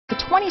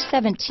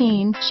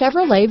2017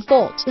 Chevrolet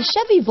Volt. The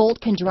Chevy Volt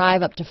can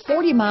drive up to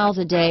 40 miles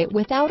a day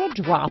without a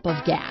drop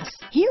of gas.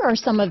 Here are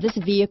some of this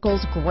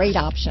vehicle's great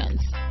options: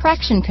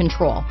 traction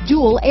control,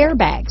 dual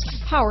airbags,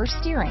 power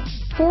steering,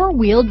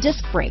 four-wheel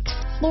disc brakes,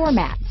 floor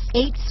mats,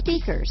 8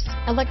 speakers,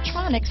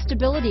 electronic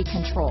stability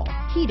control,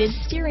 heated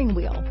steering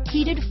wheel,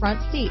 heated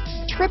front seats,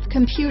 trip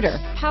computer,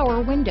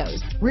 power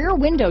windows, rear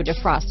window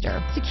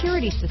defroster,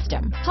 security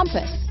system,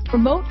 compass,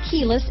 remote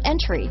keyless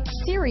entry,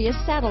 Sirius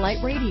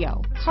satellite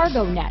radio,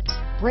 cargo net,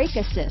 brake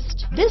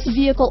assist. This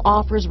vehicle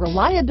offers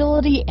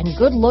reliability and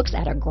good looks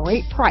at a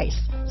great price.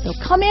 So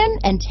come in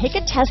and take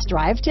a test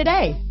drive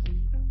today.